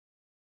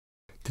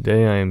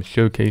Today I am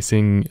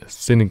showcasing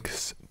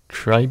Sinix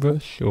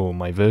Tribrush, or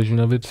my version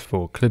of it,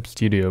 for Clip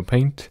Studio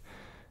Paint.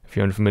 If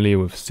you're unfamiliar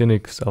with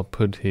Sinix, I'll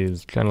put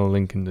his channel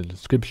link in the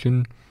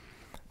description.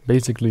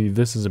 Basically,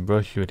 this is a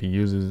brush that he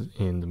uses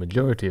in the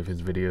majority of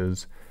his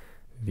videos.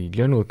 The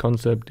general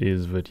concept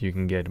is that you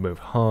can get both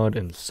hard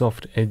and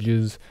soft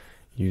edges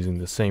using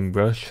the same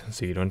brush,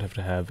 so you don't have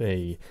to have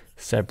a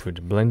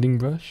separate blending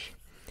brush.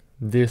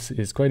 This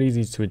is quite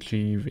easy to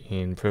achieve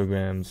in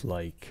programs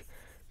like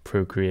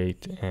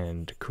Procreate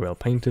and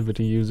CorelPaint that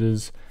he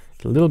uses.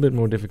 It's a little bit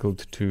more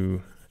difficult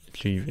to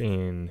achieve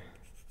in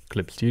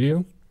Clip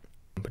Studio,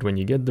 but when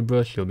you get the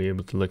brush you'll be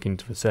able to look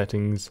into the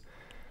settings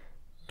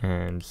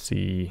and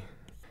see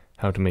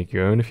how to make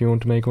your own if you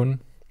want to make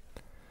one.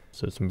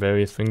 So some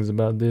various things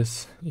about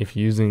this. If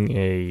you're using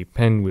a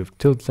pen with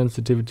tilt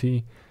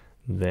sensitivity,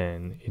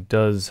 then it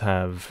does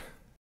have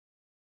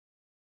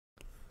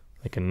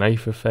like a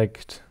knife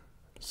effect,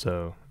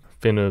 so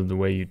thinner the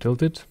way you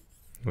tilt it,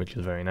 which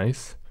is very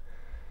nice.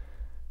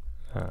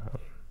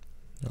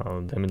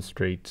 I'll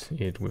demonstrate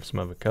it with some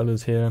other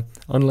colors here.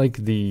 Unlike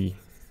the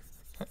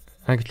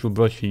actual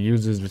brush he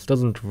uses, which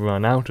doesn't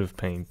run out of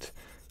paint,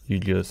 you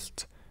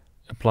just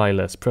apply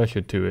less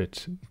pressure to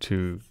it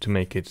to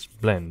make it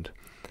blend.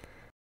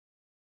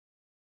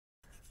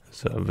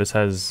 So this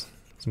has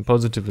some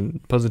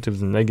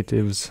positives and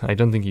negatives. I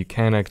don't think you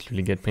can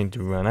actually get paint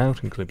to run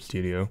out in Clip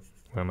Studio.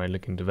 Where am I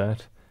looking to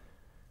that?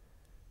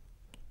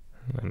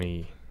 Let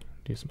me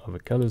do some other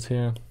colors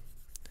here.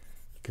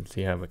 You can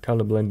see how the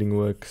color blending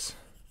works.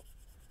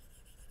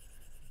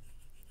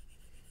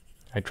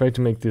 I tried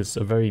to make this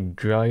a very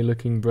dry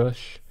looking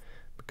brush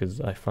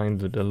because I find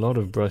that a lot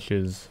of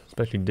brushes,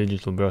 especially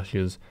digital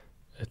brushes,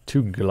 are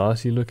too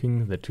glassy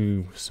looking, they're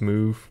too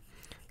smooth.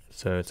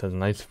 So it has a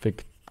nice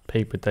thick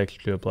paper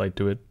texture applied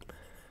to it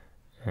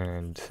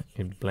and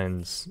it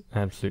blends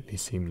absolutely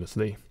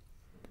seamlessly.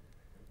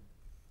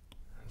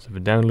 So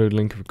the download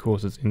link of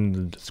course is in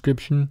the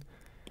description.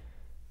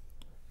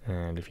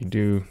 And if you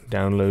do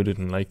download it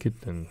and like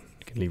it, then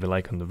you can leave a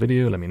like on the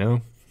video, let me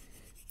know.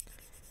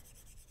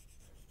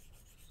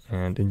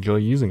 And enjoy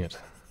using it.